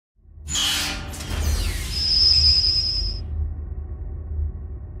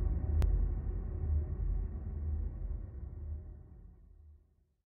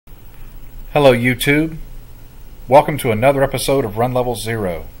Hello YouTube, welcome to another episode of Run Level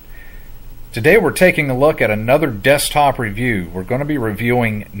 0. Today we're taking a look at another desktop review. We're going to be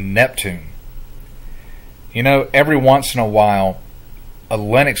reviewing Neptune. You know, every once in a while a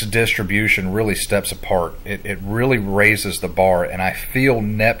Linux distribution really steps apart. It really raises the bar, and I feel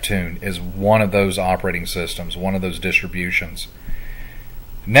Neptune is one of those operating systems, one of those distributions.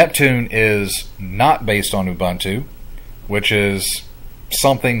 Neptune is not based on Ubuntu, which is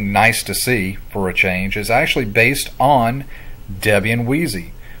something nice to see for a change. Is actually based on Debian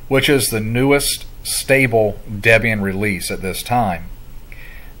Wheezy, which is the newest stable Debian release at this time.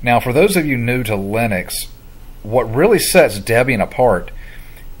 Now, for those of you new to Linux, what really sets Debian apart,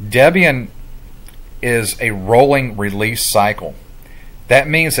 Debian is a rolling release cycle. That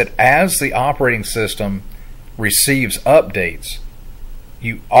means that as the operating system receives updates,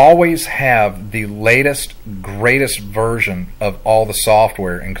 you always have the latest, greatest version of all the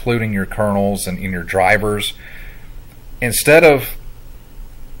software, including your kernels and in your drivers. Instead of,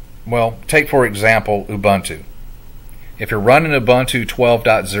 well, take for example Ubuntu. If you're running Ubuntu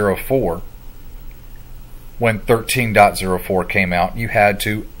 12.04, when 13.04 came out, you had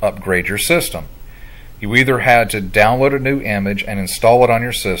to upgrade your system. You either had to download a new image and install it on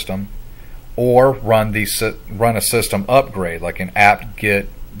your system, or run a system upgrade, like an apt-get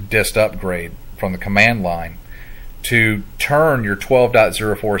dist upgrade from the command line, to turn your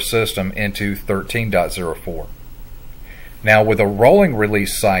 12.04 system into 13.04. Now, with a rolling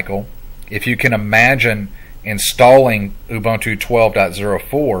release cycle, if you can imagine installing Ubuntu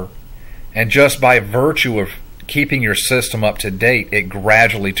 12.04, and just by virtue of keeping your system up to date, it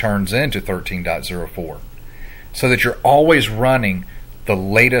gradually turns into 13.04, so that you're always running the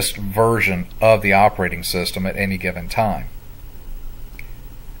latest version of the operating system at any given time.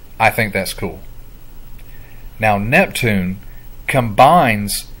 I think that's cool. Now, Neptune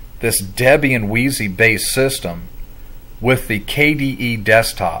combines this Debian Wheezy based system with the KDE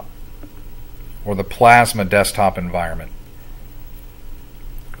desktop, or the Plasma desktop environment.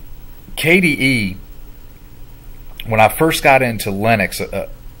 KDE, when I first got into Linux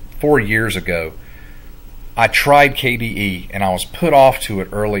 4 years ago, I tried KDE and I was put off to it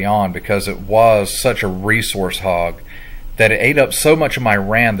early on because it was such a resource hog that it ate up so much of my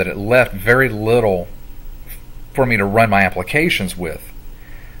RAM that it left very little for me to run my applications with.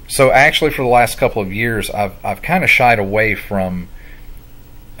 So actually, for the last couple of years, I've kind of shied away from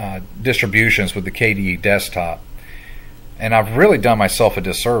distributions with the KDE desktop, and I've really done myself a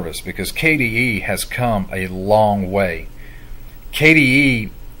disservice because KDE has come a long way. KDE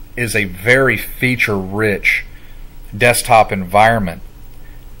is a very feature-rich desktop environment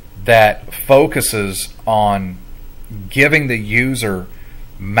that focuses on giving the user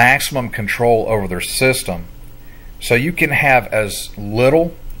maximum control over their system, so you can have as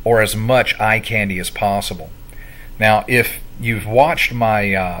little or as much eye candy as possible. Now, if you've watched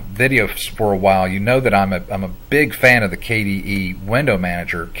my videos for a while, you know that I'm a big fan of the KDE window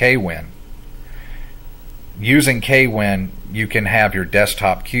manager, KWin. Using KWin, you can have your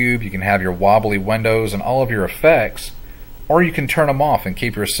desktop cube, you can have your wobbly windows and all of your effects, or you can turn them off and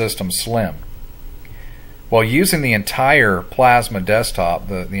keep your system slim. Well, using the entire Plasma desktop,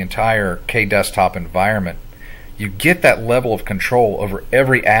 the entire KDesktop environment, you get that level of control over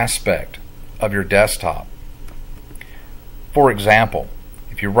every aspect of your desktop. For example,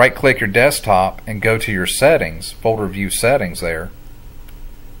 if you right-click your desktop and go to your settings, folder view settings there,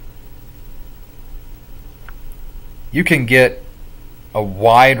 you can get a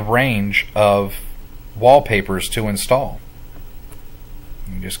wide range of wallpapers to install.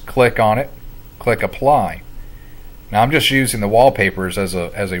 You just click on it, click apply. Now, I'm just using the wallpapers as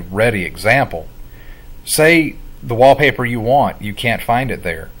a ready example. Say the wallpaper you want, you can't find it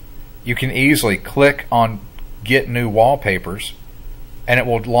there. You can easily click on get new wallpapers, and it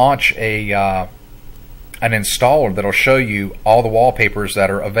will launch an installer that'll show you all the wallpapers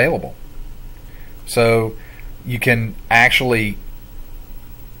that are available. So you can actually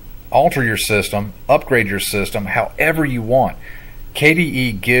alter your system, upgrade your system however you want.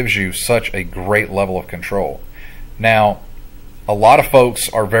 KDE gives you such a great level of control. Now, a lot of folks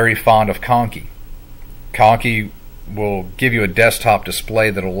are very fond of Conky. Conky will give you a desktop display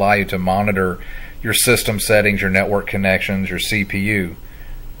that will allow you to monitor your system settings, your network connections, your CPU.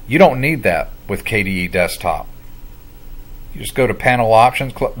 You don't need that with KDE desktop. You just go to panel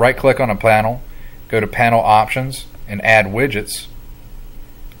options, right click on a panel, go to panel options and add widgets,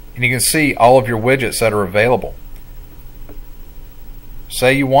 and you can see all of your widgets that are available.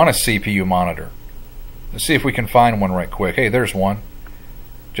 Say you want a CPU monitor. Let's see if we can find one right quick. Hey, there's one.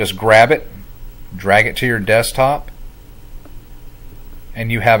 Just grab it, drag it to your desktop,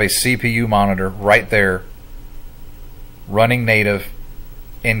 and you have a CPU monitor right there running native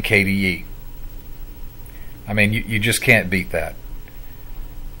in KDE. I mean, you just can't beat that.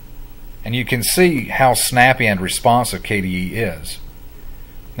 And you can see how snappy and responsive KDE is.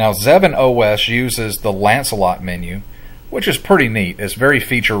 Now, Zeven OS uses the Lancelot menu, which is pretty neat. It's very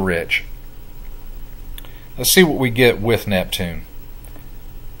feature rich. Let's see what we get with Neptune.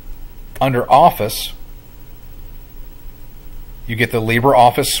 Under Office, you get the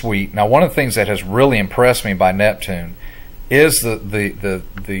LibreOffice suite. Now, one of the things that has really impressed me by Neptune is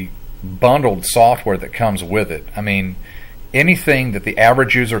the bundled software that comes with it. I mean, anything that the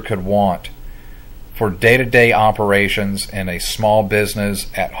average user could want for day-to-day operations in a small business,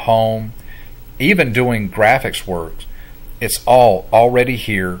 at home, even doing graphics work, it's all already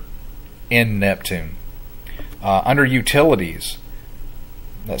here in Neptune. Under Utilities,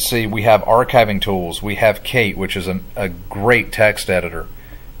 let's see, we have archiving tools. We have Kate, which is a great text editor.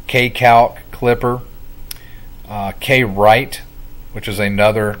 KCalc, Clipper, KWrite, which is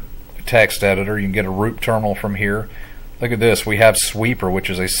another text editor. You can get a root terminal from here. Look at this. We have Sweeper, which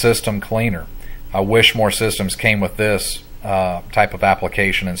is a system cleaner. I wish more systems came with this type of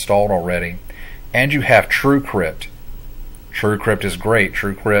application installed already. And you have TrueCrypt. TrueCrypt is great.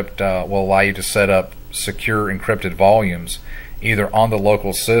 TrueCrypt will allow you to set up secure encrypted volumes either on the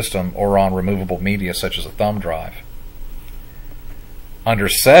local system or on removable media such as a thumb drive. Under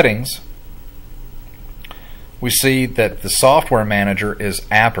Settings, we see that the software manager is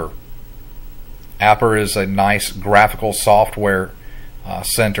Apper. Apper is a nice graphical software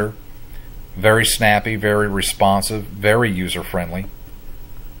center. Very snappy, very responsive, very user-friendly.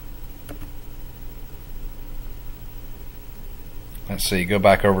 Let's see, go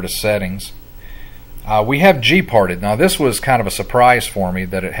back over to Settings. We have Gparted. Now, this was kind of a surprise for me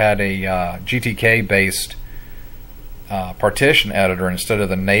that it had a GTK-based partition editor instead of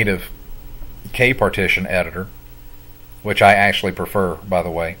the native Kpartition editor, which I actually prefer, by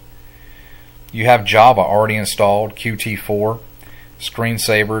the way. You have Java already installed, Qt4,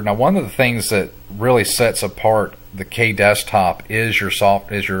 screensaver. Now, one of the things that really sets apart the K desktop is your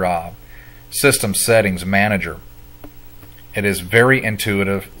system settings manager. It is very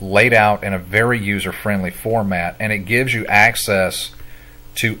intuitive, laid out in a very user-friendly format, and it gives you access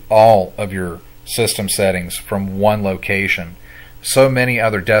to all of your system settings from one location. So many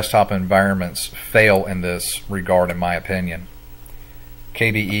other desktop environments fail in this regard, in my opinion.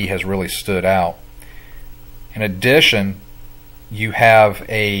 KDE has really stood out. In addition, you have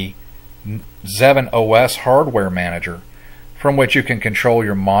a Zeven OS hardware manager from which you can control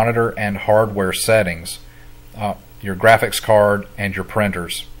your monitor and hardware settings, your graphics card and your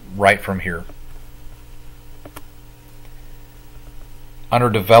printers right from here. Under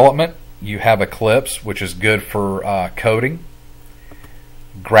Development, you have Eclipse, which is good for coding.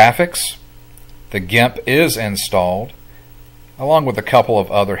 Graphics, the GIMP is installed, along with a couple of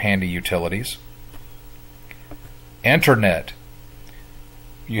other handy utilities. Internet,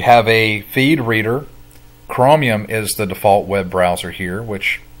 you have a feed reader. Chromium is the default web browser here,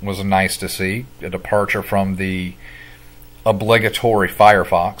 which was nice to see, a departure from the obligatory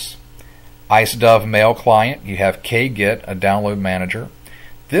Firefox. IceDove mail client, you have KGit, a download manager.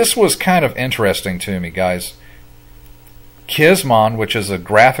 This was kind of interesting to me, guys. Kismon, which is a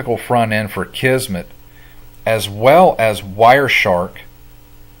graphical front end for Kismet, as well as Wireshark,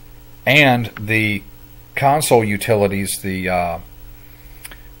 and the console utilities, the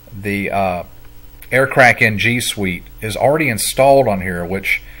Aircrack NG suite is already installed on here,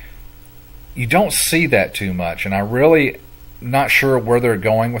 which you don't see that too much, and I really not sure where they're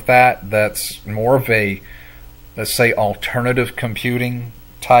going with that. That's more of a, let's say, alternative computing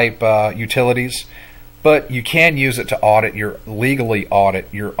type utilities, but you can use it to legally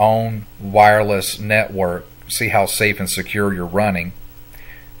audit your own wireless network, see how safe and secure you're running,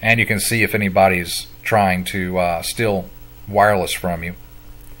 and you can see if anybody's trying to steal wireless from you.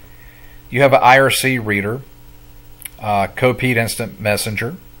 You have an IRC reader, Copete Instant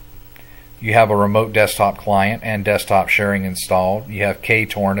Messenger. You have a remote desktop client and desktop sharing installed. You have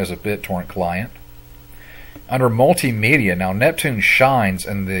KTorrent as a BitTorrent client. Under multimedia, now Neptune shines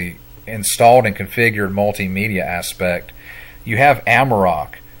in the installed and configured multimedia aspect. You have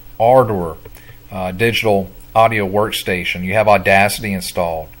Amarok, Ardour, digital audio workstation. You have Audacity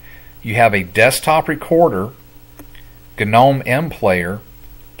installed. You have a desktop recorder, GNOME M Player,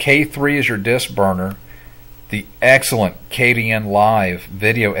 K3 is your disk burner. The excellent KDN Live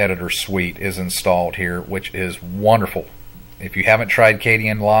video editor suite is installed here, which is wonderful. If you haven't tried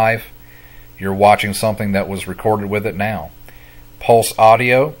KDN Live, you're watching something that was recorded with it now. Pulse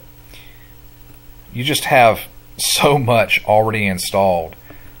Audio. You just have so much already installed.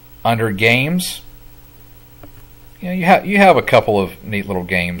 Under games, you have a couple of neat little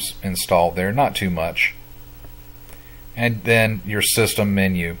games installed there, not too much. And then your system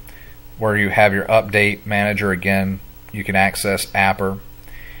menu, where you have your update manager. Again, you can access Apper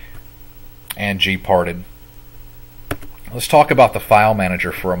and Gparted. Let's talk about the file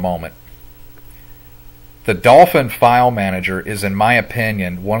manager for a moment. The Dolphin file manager is, in my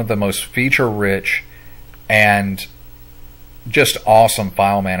opinion, one of the most feature-rich and just awesome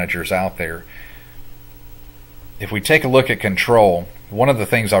file managers out there. If we take a look at control, one of the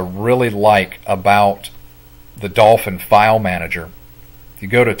things I really like about the Dolphin file manager, you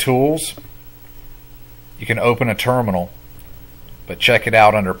go to Tools, you can open a terminal, but check it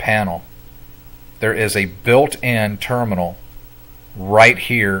out under Panel. There is a built-in terminal right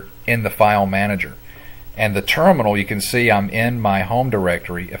here in the file manager. And the terminal, you can see I'm in my home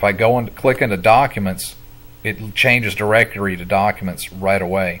directory. If I go and click into Documents, it changes directory to Documents right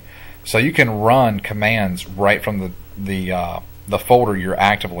away. So you can run commands right from the folder you're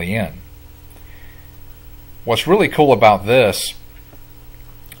actively in. What's really cool about this,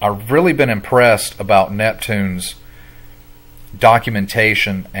 I've really been impressed about Neptune's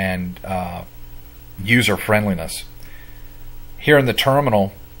documentation and user friendliness. Here in the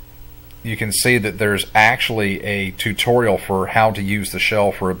terminal, you can see that there's actually a tutorial for how to use the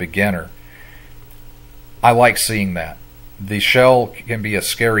shell for a beginner. I like seeing that. The shell can be a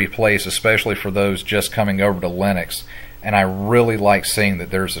scary place, especially for those just coming over to Linux, and I really like seeing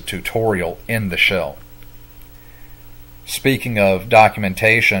that there's a tutorial in the shell. Speaking of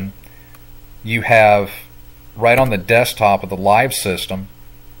documentation, you have right on the desktop of the live system,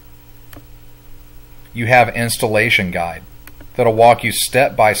 you have an installation guide that'll walk you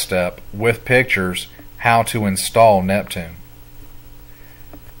step by step with pictures how to install Neptune.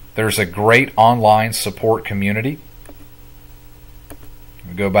 There's a great online support community.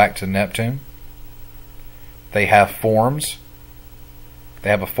 We go back to Neptune. They have forums. They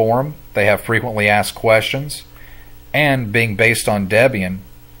have a forum. They have frequently asked questions. And being based on Debian,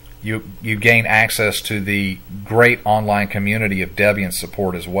 you gain access to the great online community of Debian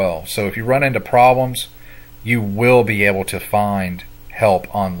support as well. So if you run into problems, you will be able to find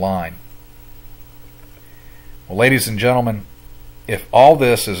help online. Well, ladies and gentlemen, if all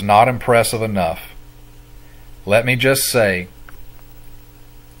this is not impressive enough, let me just say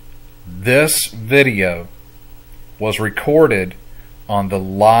this video was recorded on the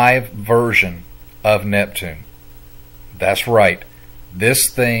live version of Neptune. That's right. This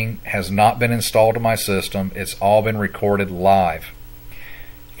thing has not been installed in my system. It's all been recorded live.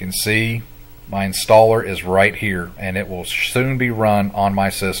 You can see my installer is right here, and it will soon be run on my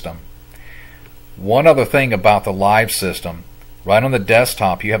system. One other thing about the live system, right on the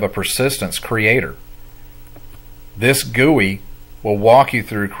desktop you have a persistence creator. This GUI will walk you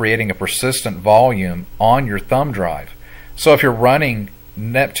through creating a persistent volume on your thumb drive. So if you're running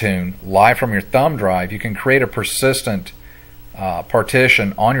Neptune live from your thumb drive, you can create a persistent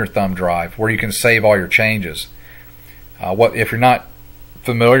partition on your thumb drive where you can save all your changes. If you're not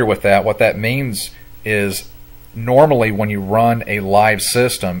familiar with that, what that means is normally when you run a live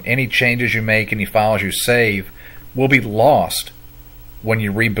system, any changes you make, any files you save will be lost when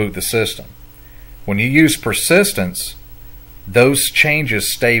you reboot the system. When you use persistence, those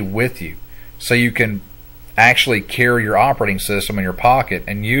changes stay with you, so you can actually carry your operating system in your pocket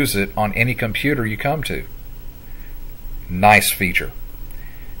and use it on any computer you come to. Nice feature.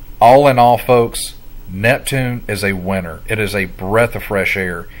 All in all, folks, Neptune is a winner. It is a breath of fresh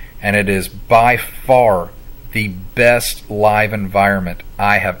air, and it is by far the best live environment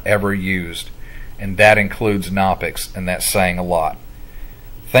I have ever used, and that includes Knoppix, and that's saying a lot.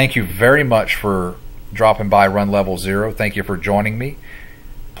 Thank you very much for dropping by Run Level Zero. Thank you for joining me.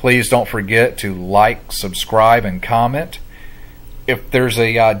 Please don't forget to like, subscribe, and comment. If there's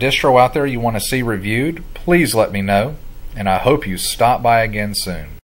a distro out there you want to see reviewed, please let me know, and I hope you stop by again soon.